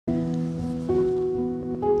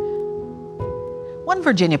One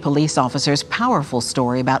Virginia police officer's powerful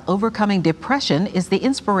story about overcoming depression is the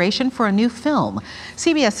inspiration for a new film.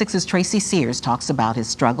 CBS 6's Tracy Sears talks about his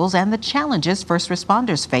struggles and the challenges first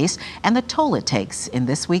responders face and the toll it takes in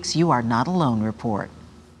this week's You Are Not Alone report.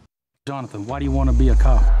 Jonathan, why do you want to be a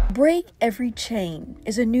cop? Break Every Chain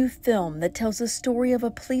is a new film that tells the story of a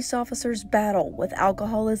police officer's battle with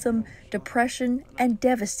alcoholism, depression, and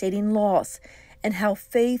devastating loss, and how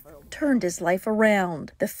faith turned his life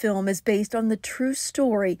around. The film is based on the true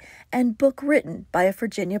story and book written by a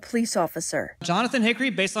Virginia police officer. Jonathan Hickory,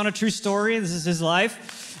 based on a true story. This is his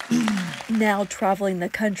life. Now traveling the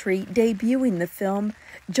country, debuting the film,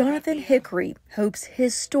 Jonathan Hickory hopes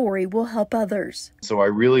his story will help others. So I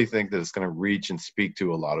really think that it's going to reach and speak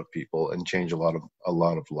to a lot of people and change a lot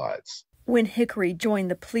of lives. When Hickory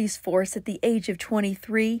joined the police force at the age of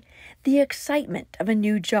 23, the excitement of a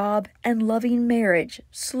new job and loving marriage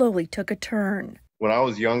slowly took a turn. When I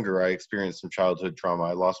was younger, I experienced some childhood trauma.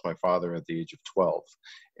 I lost my father at the age of 12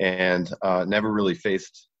 and never really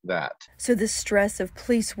faced that. So the stress of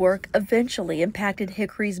police work eventually impacted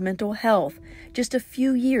Hickory's mental health just a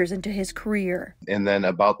few years into his career. And then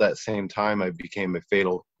about that same time, I became a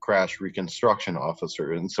fatal crash reconstruction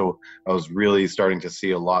officer. And so I was really starting to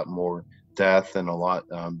see a lot more death and a lot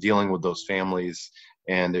dealing with those families.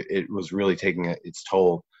 And it was really taking its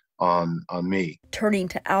toll on me. Turning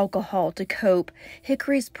to alcohol to cope,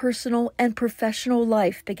 Hickory's personal and professional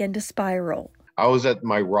life began to spiral. I was at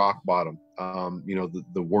my rock bottom,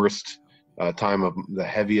 the worst time of the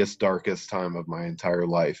heaviest, darkest time of my entire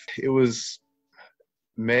life. It was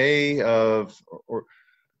May of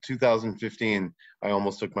 2015, I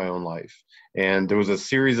almost took my own life. And there was a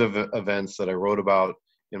series of events that I wrote about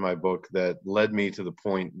in my book that led me to the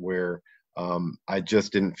point where I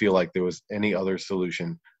just didn't feel like there was any other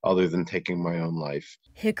solution other than taking my own life.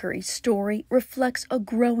 Hickory's story reflects a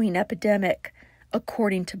growing epidemic.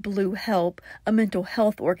 According to Blue Help, a mental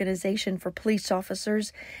health organization for police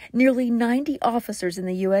officers, nearly 90 officers in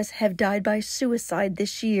the U.S. have died by suicide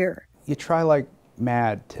this year. You try like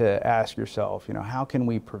mad to ask yourself, how can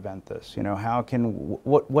we prevent this?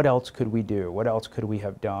 What else could we do? What else could we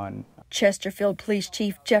have done? Chesterfield Police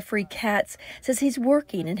Chief Jeffrey Katz says he's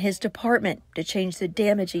working in his department to change the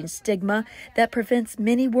damaging stigma that prevents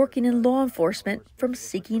many working in law enforcement from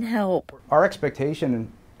seeking help. Our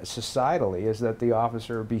expectation societally is that the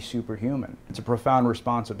officer be superhuman. It's a profound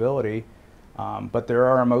responsibility, but there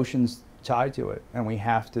are emotions tied to it, and we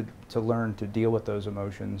have to learn to deal with those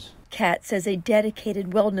emotions. Katz says a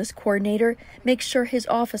dedicated wellness coordinator makes sure his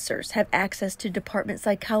officers have access to department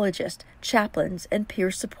psychologists, chaplains, and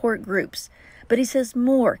peer support groups. But he says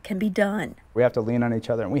more can be done. We have to lean on each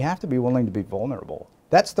other, and we have to be willing to be vulnerable.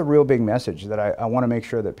 That's the real big message that I want to make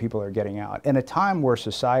sure that people are getting out. In a time where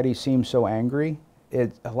society seems so angry,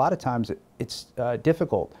 a lot of times it's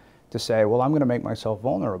difficult to say, well, I'm going to make myself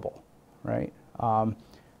vulnerable, right?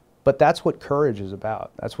 But that's what courage is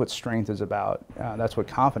about. That's what strength is about. That's what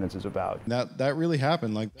confidence is about. That really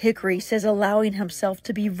happened. Hickory says allowing himself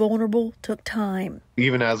to be vulnerable took time.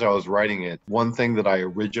 Even as I was writing it, one thing that I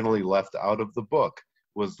originally left out of the book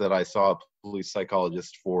was that I saw a police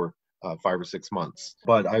psychologist for 5 or 6 months.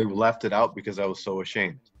 But I left it out because I was so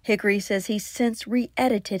ashamed. Hickory says he's since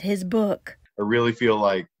re-edited his book. I really feel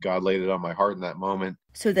like God laid it on my heart in that moment.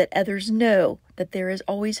 So that others know that there is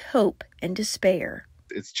always hope and despair.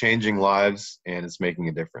 It's changing lives and it's making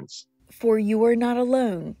a difference. For You Are Not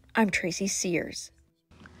Alone, I'm Tracy Sears.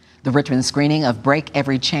 The Richmond screening of Break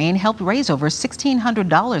Every Chain helped raise over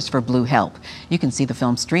 $1,600 for Blue Help. You can see the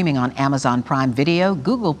film streaming on Amazon Prime Video,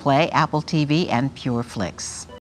 Google Play, Apple TV, and PureFlix.